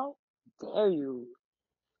 how dare you?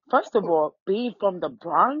 First of all, being from the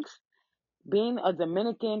Bronx, being a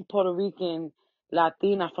Dominican, Puerto Rican,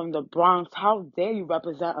 Latina from the Bronx, how dare you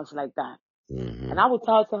represent us like that? Mm-hmm. And I would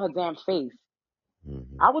tell it to her damn face.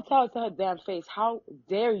 Mm-hmm. I would tell it to her damn face, how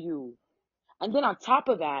dare you? And then on top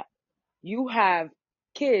of that, you have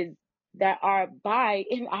kids that are by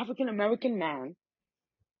an African American man,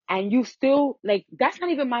 and you still like that's not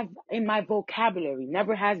even in my vocabulary.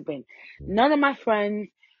 Never has been. None of my friends,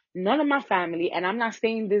 none of my family, and I'm not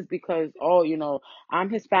saying this because I'm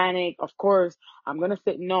Hispanic. Of course, I'm gonna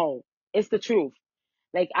say no. It's the truth.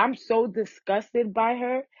 Like I'm so disgusted by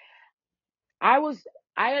her. I was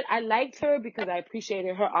I liked her because I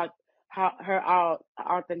appreciated her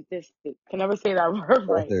authenticity. Can never say that word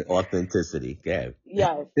right. Authenticity. Yeah.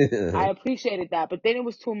 Yes, I appreciated that, but then it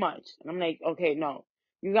was too much, and I'm like, okay, no,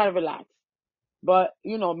 you gotta relax. But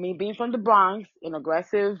me being from the Bronx, an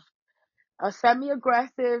aggressive, a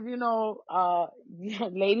semi-aggressive,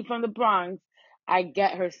 lady from the Bronx, I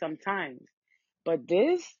get her sometimes. But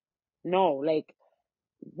this, no, like,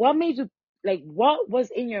 what made you, like, what was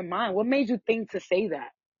in your mind? What made you think to say that?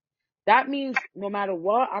 That means no matter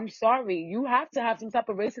what, I'm sorry, you have to have some type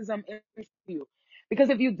of racism in you. Because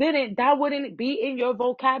if you didn't, that wouldn't be in your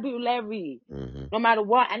vocabulary. Mm-hmm. No matter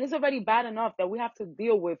what. And it's already bad enough that we have to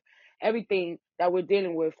deal with everything that we're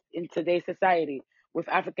dealing with in today's society with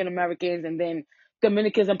African Americans and then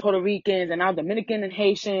Dominicans and Puerto Ricans and now Dominican and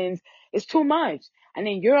Haitians. It's too much. And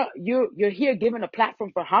then you're here given a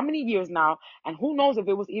platform for how many years now? And who knows if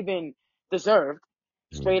it was even deserved,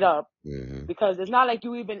 straight up, Mm-hmm. because it's not like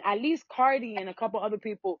you even at least Cardi and a couple other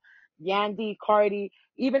people, Yandy, Cardi,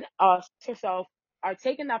 even herself are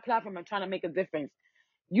taking that platform and trying to make a difference.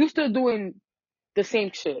 You still doing the same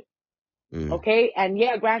shit, Mm-hmm. okay? And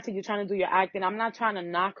yeah, granted, you're trying to do your acting. I'm not trying to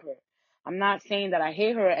knock her. I'm not saying that I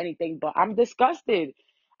hate her or anything, but I'm disgusted.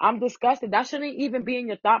 I'm disgusted. That shouldn't even be in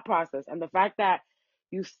your thought process. And the fact that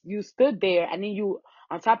you stood there and then you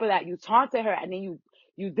on top of that you taunted her and then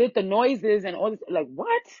you did the noises and all this, like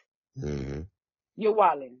what? Mm-hmm. You're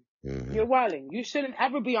wilding. Mm-hmm. You're wilding. You shouldn't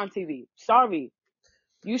ever be on TV. Sorry.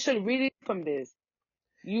 You should really learn from this.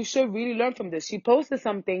 You should really learn from this. She posted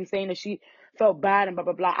something saying that she felt bad and blah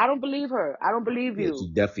blah blah. I don't believe her. I don't believe Yeah,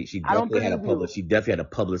 you. she I don't definitely had a believe you. she definitely had a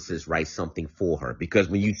publicist write something for her because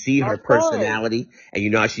when you see her Of course. personality and you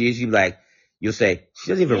know how she is, you'll say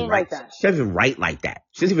She ain't like that. she doesn't even write like that.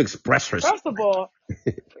 She doesn't even express herself First of all,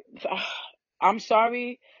 I'm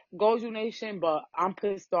sorry, Goju Nation, but I'm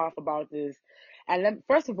pissed off about this. And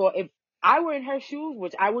first of all, if I were in her shoes,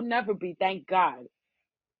 which I would never be, thank God,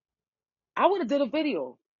 I would have did a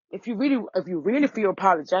video. If you really feel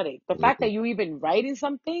apologetic, the like fact that you even writing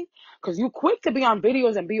something, because you quick to be on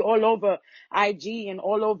videos and be all over IG and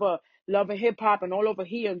all over Love and Hip Hop and all over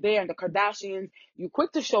here and there and the Kardashians, you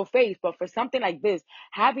quick to show face. But for something like this,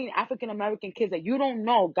 having African American kids that you don't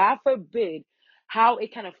know, God forbid, how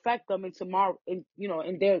it can affect them in tomorrow, in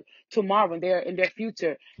their tomorrow, in their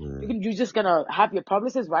future, mm, you're just gonna have your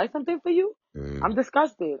publicist write something for you. mm, I'm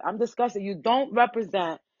disgusted. I'm disgusted. You don't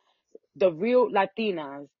represent the real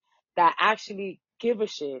Latinas that actually give a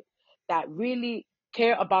shit, that really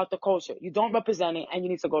care about the culture. You don't represent it, and you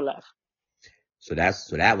need to go left. So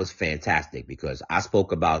that was fantastic because I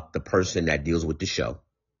spoke about the person that deals with the show,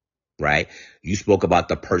 right? You spoke about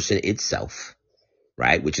the person itself,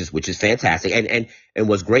 right? Which is fantastic. And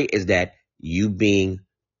what's great is that you being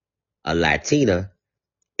a Latina,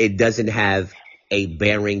 it doesn't have a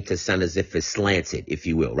bearing to sound as if it's slanted, if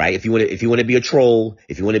you will, right? If you want to be a troll,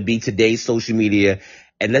 if you want to be today's social media,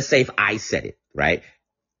 and let's say if I said it, right?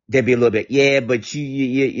 There'd be a little bit, yeah, but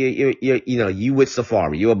you with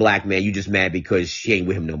Safari. You're a black man. You just mad because she ain't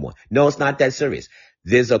with him no more. No, it's not that serious.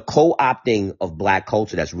 There's a co-opting of black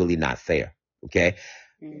culture that's really not fair. Okay.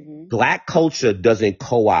 Hmm. Black culture doesn't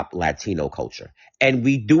co-opt Latino culture. And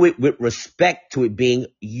we do it with respect to it being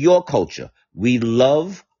your culture. We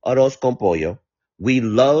love arroz con pollo. We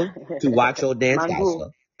love to watch your dance Mango.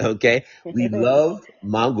 salsa. Okay. We love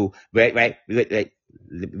mango. Right, right, right, right.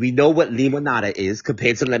 We know what limonada is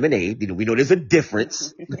compared to lemonade. We know there's a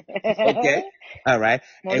difference. Okay. All right.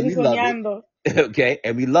 And Morir we love it. soñando. Okay.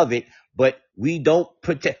 And we love it. But we don't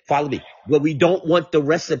follow me. But we don't want the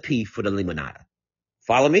recipe for the limonada.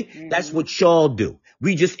 Follow me? That's Hmm. what y'all do.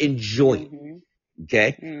 We just enjoy it. Hmm.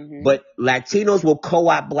 Okay. Hmm. But Latinos will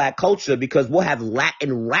co-opt black culture because we'll have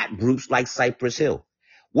Latin rap groups like Cypress Hill.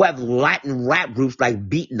 We'll have Latin rap groups like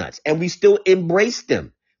Beatnuts, and we still embrace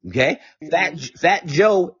them. Okay. Hmm. Fat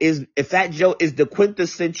Joe is the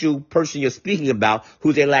quintessential person you're speaking about,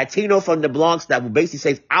 who's a Latino from the Bronx that will basically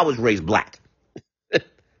say, I was raised black.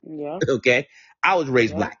 Yep. Okay. I was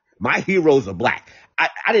raised Yep. black. My heroes are black.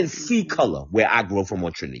 I didn't see Hmm. color where I grew up from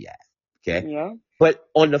on Trinity Ave. Okay. Yep. But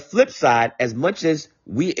on the flip side, as much as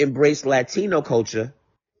we embrace Latino culture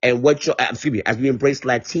and as we embrace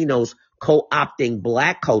Latinos co-opting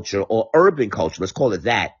black culture or urban culture, let's call it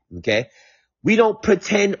that. Okay. We don't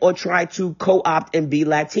pretend or try to co-opt and be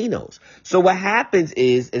Latinos. So what happens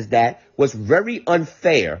is that what's very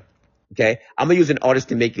unfair. Okay. I'm going to use an artist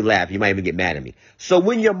to make you laugh. You might even get mad at me. So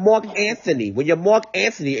when you're Mark Anthony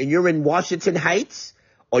and you're in Washington Heights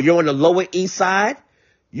or you're on the Lower East Side,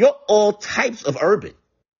 you're all types of urban.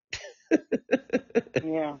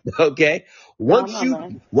 Yeah. Okay. I'm not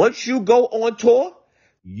mad. Once you go on tour,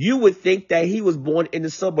 you would think that he was born in the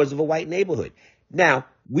suburbs of a white neighborhood. Now,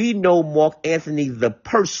 we know Mark Anthony the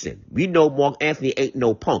person. We know Mark Anthony ain't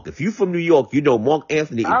no punk. If you from New York, you know Mark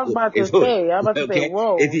Anthony I was about is to hood. say. I was about to say. Okay.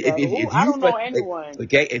 Whoa. Like who? If I you don't from know anyone.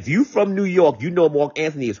 okay, if you from New York, you know Mark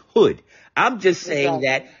Anthony is hood. I'm just saying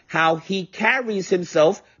that Exactly. how he carries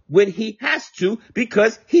himself when he has to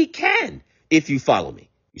because he can. If you follow me,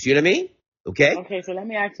 you see what I mean? Okay. Okay. So let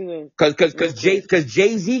me ask you this Cause real quick.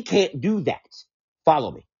 Jay-Z can't do that.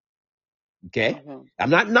 Follow me. Okay. Okay. I'm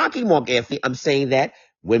not knocking Mark Anthony. I'm saying that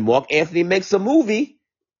when Mark Anthony makes a movie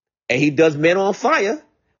and he does Men on Fire,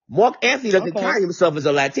 Mark Anthony doesn't Okay. carry himself as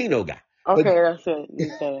a Latino guy. But Okay. That's it.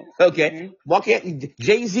 You said it. okay, Mhm. Mark Anthony,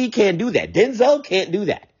 Jay-Z can't do that. Denzel can't do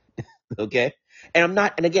that. Okay. And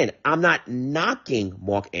again, I'm not knocking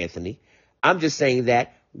Mark Anthony. I'm just saying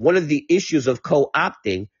that one of the issues of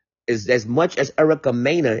co-opting is as much as Erica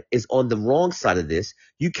Mena is on the wrong side of this,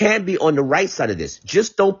 you can be on the right side of this.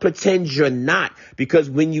 Just don't pretend you're not, because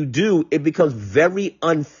when you do, it becomes very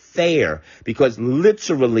unfair because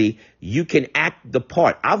literally you can act the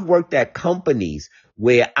part. I've worked at companies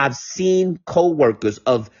where I've seen coworkers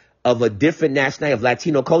of a different nationality of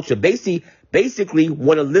Latino culture basically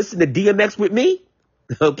want to listen to DMX with me,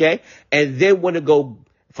 okay, and then want to go,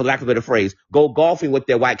 for lack of a better phrase, go golfing with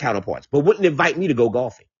their white counterparts, but wouldn't invite me to go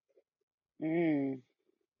golfing. Mm.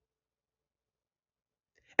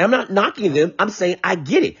 And I'm not knocking them. I'm saying I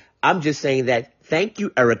get it. I'm just saying that thank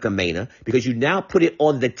you, Erica Mena, because you now put it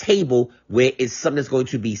on the table where it's something that's going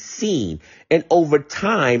to be seen, and over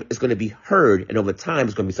time it's going to be heard, and over time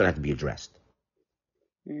it's going to be something that has to be addressed.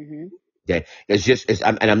 Mhm. Okay,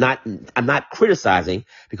 I'm not criticizing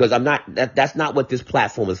because that's not what this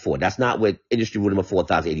platform is for. That's not what industry rule number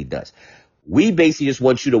 4080 does. We basically just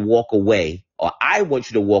want you to walk away, or I want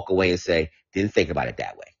you to walk away and say, didn't think about it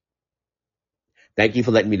that way. Thank you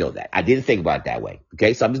for letting me know that. I didn't think about it that way.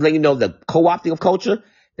 Okay, so I'm just letting you know the co-opting of culture.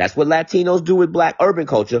 That's what Latinos do with black urban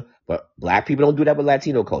culture, but black people don't do that with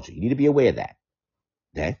Latino culture. You need to be aware of that.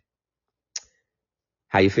 Okay,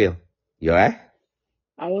 how you feel? You all right?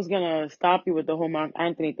 I was gonna stop you with the whole Mark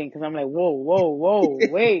Anthony thing because I'm like, whoa, whoa, whoa,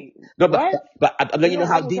 wait, No, what? but I'm letting He you know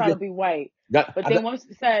don't how ever deep. try to be white. No, But I'm, then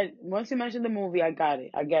once you mentioned the movie, I got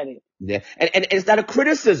it. I get it. Yeah. And it's not a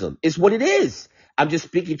criticism. It's what it is. I'm just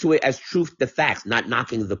speaking to it as truth, the facts, not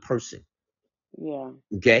knocking the person. Yeah.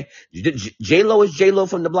 Okay. J Lo is J Lo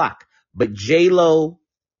from the block, but J Lo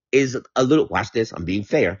is a little, watch this. I'm being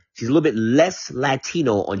fair. She's a little bit less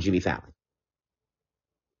Latino on Jimmy Fallon.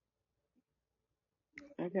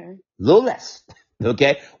 Okay. A little less.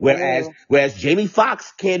 Okay. A Whereas, little. whereas Jamie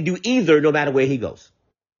Foxx can't do either no matter where he goes.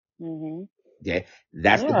 Mhm. Okay.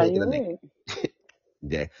 That's the Yeah, point that you're I'm making. right.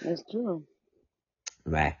 Okay. It's true.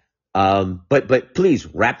 Right. But please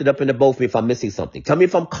wrap it up into both of me if I'm missing something. Tell me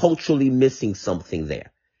if I'm culturally missing something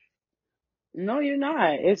there. No, you're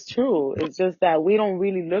not. It's true. It's just that we don't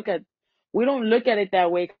look at it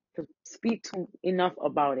that way to speak too enough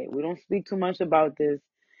about it. We don't speak too much about this.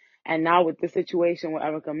 And now with the situation with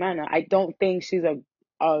Erica Mena, I don't think she's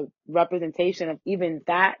a representation of even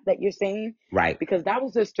that you're saying, Right. because that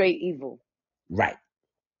was just straight evil. Right.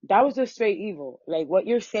 That was just straight evil. Like what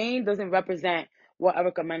you're saying doesn't represent what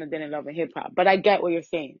Erica Mena did in Love and Hip Hop. But I get what you're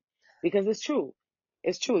saying because it's true.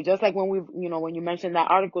 It's true. Just like when when you mentioned that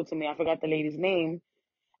article to me, I forgot the lady's name.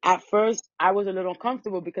 At first, I was a little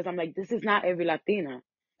uncomfortable because I'm like, this is not every Latina.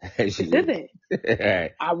 She This is. isn't.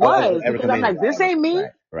 Right. I Oh, was Erica because I'm Mena. like, Right. this ain't me.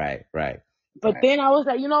 Right. Right. Right. But Right. then I was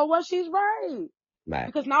like, you know what? She's right. Right.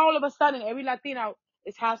 Because now all of a sudden, every Latina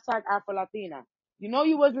is hashtag Afro Latina. You know,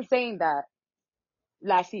 you wasn't saying that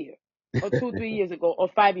last year or 2, 3 years ago or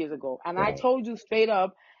 5 years ago. And I Right. told you straight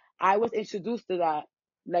up, I was introduced to that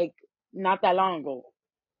like not that long ago.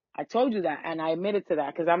 I told you that and I admitted to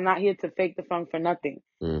that because I'm not here to fake the funk for nothing.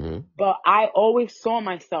 Mm-hmm. But I always saw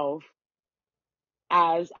myself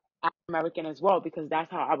as American as well because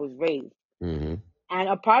that's how I was raised. Mm-hmm. And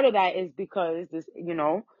a part of that is because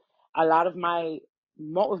a lot of my,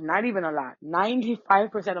 most, not even a lot,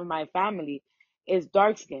 95% of my family is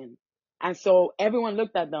dark skinned. And so everyone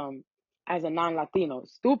looked at them as a non-Latino.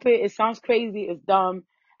 Stupid. It sounds crazy. It's dumb.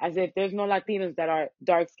 As if there's no Latinos that are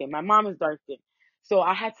dark skinned. My mom is dark skinned. So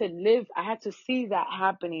I had to see that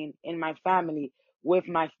happening in my family with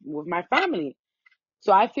my family.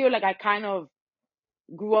 So I feel like I kind of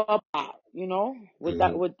grew up at,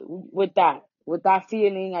 Mm-hmm. with that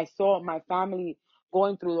feeling. I saw my family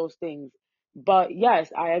going through those things. But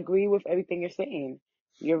yes, I agree with everything you're saying.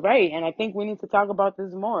 You're right. And I think we need to talk about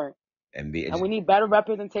this more. And be And we need better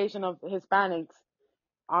representation of Hispanics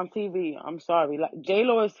on TV. I'm sorry. Like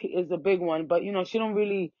J-Lo is a big one, but she don't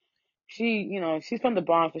really she's from the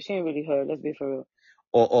Bronx, but she ain't really hood. Let's be for real.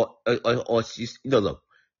 or she's look,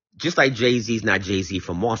 just like Jay-Z's not Jay-Z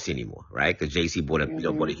from Marcy anymore, right? Because Jay-Z bought a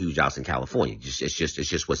Mhm. huge house in California. It's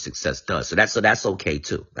just what success does. So that's okay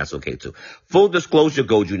too. That's okay too. Full disclosure,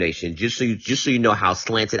 Goju Nation, just so you know how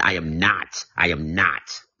slanted I am not. I am not.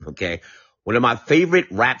 Okay. One of my favorite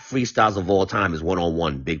rap freestyles of all time is One on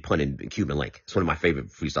One, Big Pun and Cuban Link. It's one of my favorite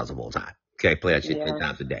freestyles of all time. Okay, play that shit 10 Yes.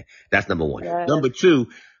 times a day. That's number one. Yes. Number two,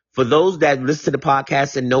 for those that listen to the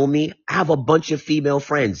podcast and know me, I have a bunch of female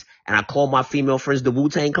friends, and I call my female friends the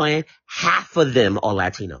Wu-Tang Clan. Half of them are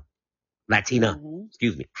Latina. Mhm.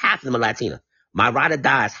 Excuse me. Half of them are Latina. My ride or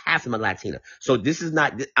dies, half of them are Latina. So this is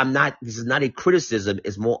not a criticism.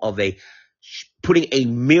 It's more of a putting a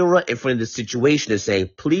mirror in front of the situation and saying,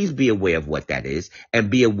 please be aware of what that is and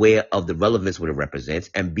be aware of the relevance what it represents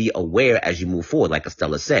and be aware as you move forward. Like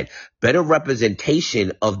Estella said, better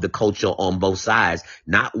representation of the culture on both sides,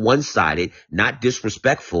 not one-sided, not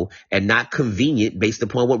disrespectful, and not convenient based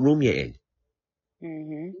upon what room you're in.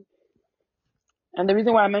 Mhm. And the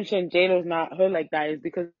reason why I mentioned J-Lo's not hood like that is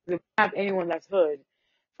because if you have anyone that's hood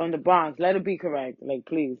from the Bronx, let it be correct. Like,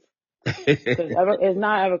 please. Because it's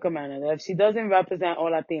not Erica Mena. If she doesn't represent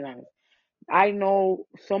all Latinas, I know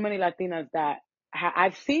so many Latinas that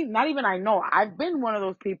I've seen, not even I know, I've been one of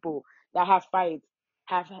those people that have fights,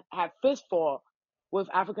 have fist fought with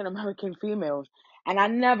African American females. And I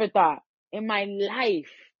never thought in my life,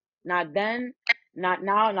 not then, not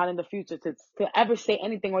now, not in the future, to ever say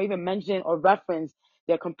anything or even mention or reference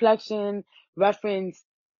their complexion, reference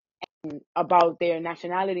about their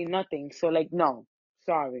nationality, nothing. So like, no,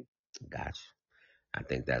 sorry. Gotcha. I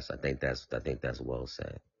think that's well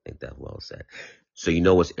said. I think that's well said. So you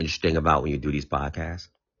know what's interesting about when you do these podcasts?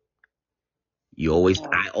 Well,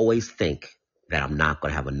 I always think that I'm not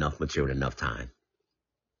gonna have enough material, enough time.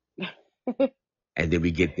 And then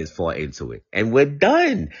we get this far into it, and we're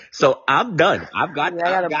done. So I'm done. yeah, I I've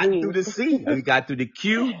gotta gotten through breathe. the C. We got through the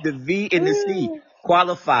Q, the V, and the C.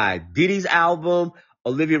 Qualified. Diddy's album,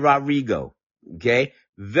 Olivia Rodrigo. Okay.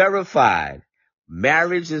 Verified.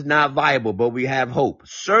 Marriage is not viable, but we have hope.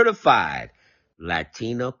 Certified.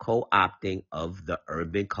 Latina co-opting of the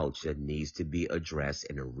urban culture needs to be addressed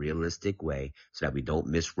in a realistic way so that we don't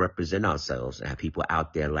misrepresent ourselves and have people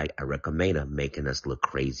out there like Erica Mena making us look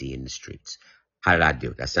crazy in the streets. How did I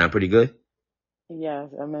do? That sound pretty good? Yes,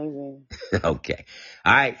 amazing. Okay.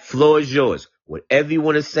 All right. Floor is yours. Whatever you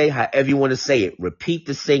want to say, however you want to say it. Repeat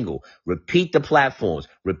the single. Repeat the platforms.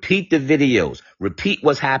 Repeat the videos. Repeat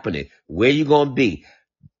what's happening. Where you going to be.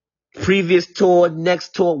 Previous tour,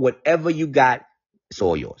 next tour, whatever you got, it's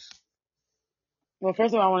all yours. Well,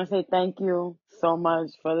 first of all, I want to say thank you so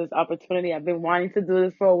much for this opportunity. I've been wanting to do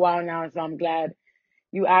this for a while now, so I'm glad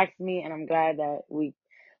you asked me, and I'm glad that we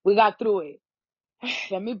got through it.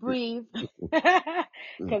 Let me breathe,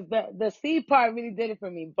 because the C part really did it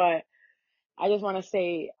for me. But I just want to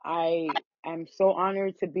say I am so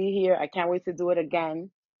honored to be here. I can't wait to do it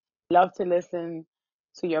again. Love to listen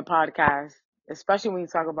to your podcast, especially when you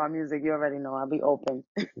talk about music. You already know I'll be open.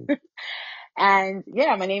 And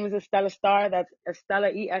yeah, my name is Estella Star. That's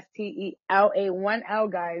Estella, Estela,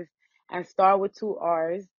 1L, guys, and Star with 2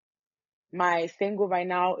 R's. My single right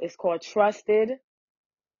now is called Trusted,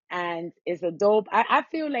 and it's a dope. I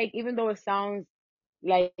feel like even though it sounds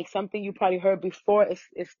like something you probably heard before,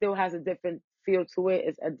 it still has a different feel to it.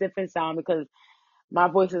 It's a different sound because my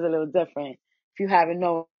voice is a little different. If you haven't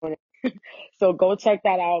known it, so go check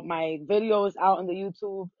that out. My video is out on the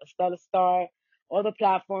YouTube, Estella Star, all the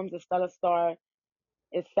platforms, Estella Star,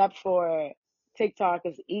 except for TikTok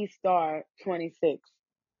is eStar26.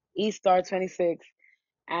 eStar26.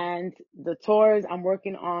 And the tours, I'm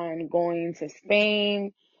working on going to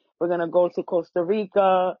Spain. We're gonna go to Costa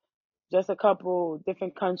Rica, just a couple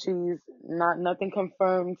different countries, not nothing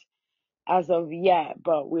confirmed as of yet,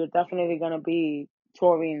 but we're definitely gonna be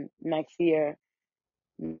touring next year,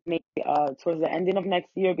 maybe towards the ending of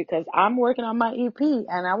next year, because I'm working on my EP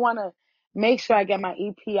and I wanna make sure I get my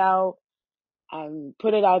EP out and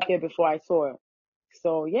put it out there before I tour.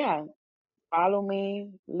 So yeah, follow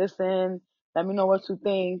me, listen, let me know what you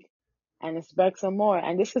think, and expect some more.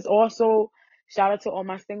 And this is also shout out to all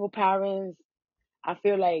my single parents. I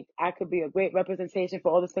feel like I could be a great representation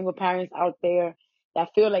for all the single parents out there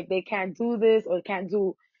that feel like they can't do this or can't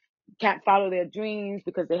follow their dreams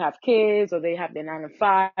because they have kids or they have their 9 to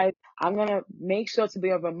 5. I'm gonna make sure to be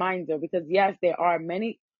a reminder because yes, there are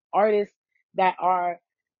many artists that are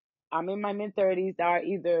I'm in my mid 30s that are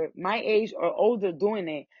either my age or older doing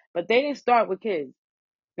it, but they didn't start with kids.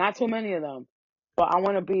 Not too many of them. But I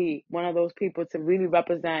want to be one of those people to really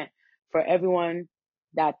represent for everyone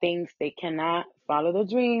that thinks they cannot follow their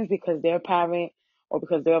dreams because they're a parent or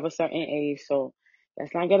because they're of a certain age. So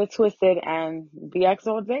let's not get it twisted and BX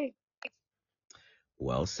all day.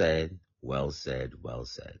 Well said, well said, well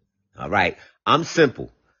said. All right. I'm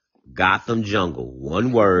simple. Gotham Jungle.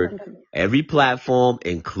 One word. Every platform,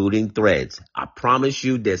 including Threads. I promise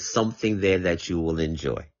you there's something there that you will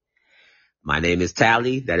enjoy. My name is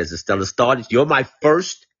Tally. That is Estella Star. You're my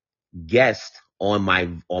first guest on my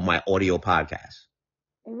audio podcast.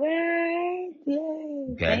 Right. Yay.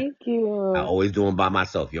 Okay. Thank I you. always do them by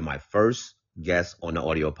myself. You're my first guest on the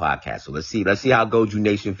audio podcast. So let's see how Goju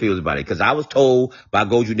Nation feels about it. Cause I was told by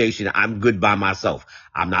Goju Nation, I'm good by myself.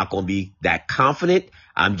 I'm not going to be that confident.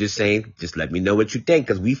 I'm just saying, just let me know what you think.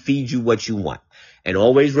 Cause we feed you what you want. And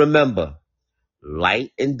always remember,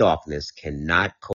 light and darkness cannot